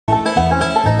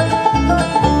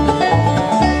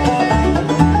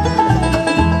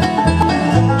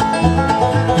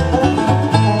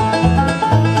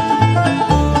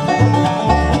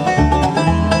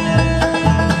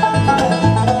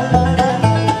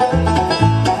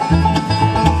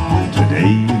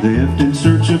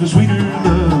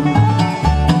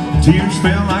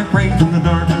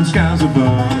sunshine skies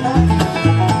above.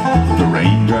 The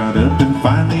rain dried up and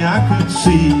finally I could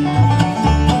see.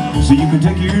 So you can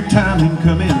take your time in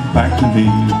coming back to me.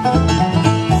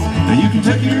 Now you can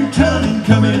take your time in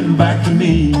coming back to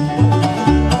me.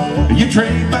 You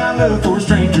trade my love for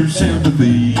stranger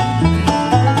sympathy.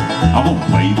 I won't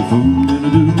play the fool in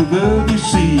a duel of love, you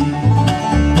see.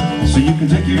 So you can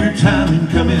take your time in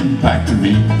coming back to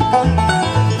me.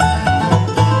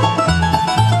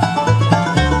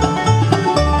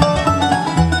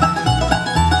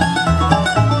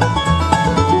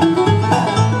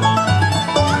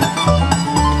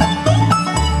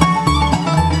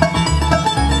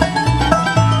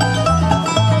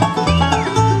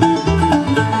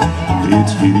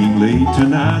 It's getting late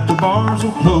tonight, the bars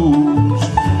will close.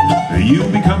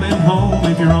 You'll be coming home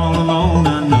if you're all alone,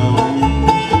 I know.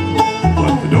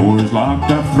 But the door's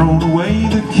locked, I've thrown away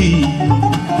the key.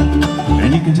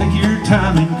 And you can take your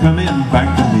time in coming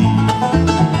back to me.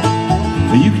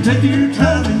 You can take your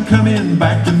time in coming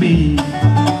back to me.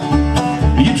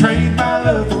 You trade my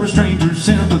love for a stranger's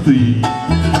sympathy.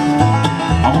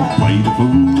 I won't play the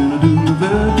fool in a duel of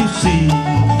love, you see.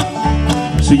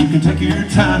 So you can take your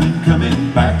time in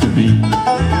coming back to me.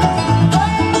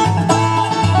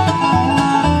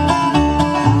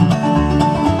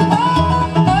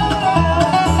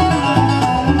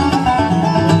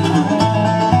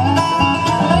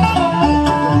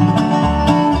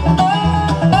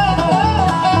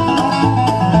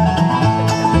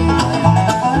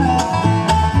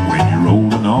 When you're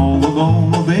rolling all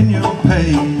alone, well then you'll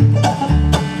pay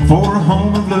for a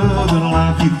home of love and a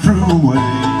life you threw away.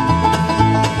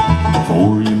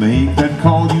 Before you make that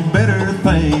call, you better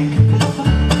think.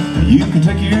 You can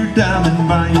take your dime and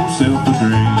buy yourself a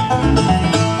drink.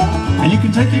 And you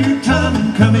can take your time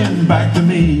and come in back to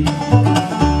me.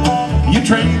 You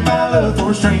trade my love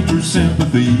for a stranger's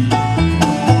sympathy.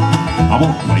 I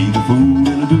won't play the fool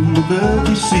in a duel of love,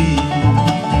 you see.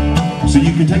 So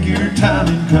you can take your time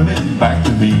and come in back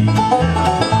to me.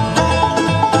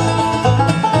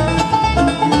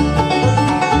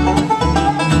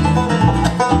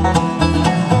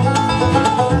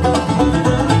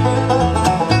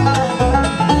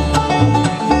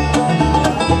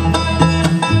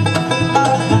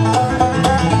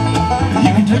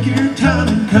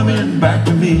 Coming back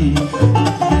to me.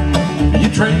 You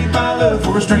trade my love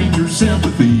for a stranger's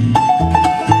sympathy.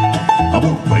 I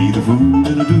won't play the fool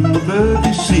in a duel of love,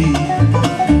 you see.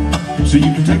 So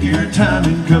you can take your time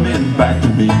in coming back to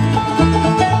me.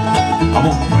 I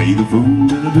won't play the fool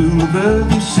in a duel of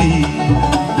love, you see.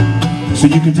 So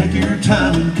you can take your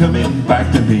time in coming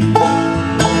back to me.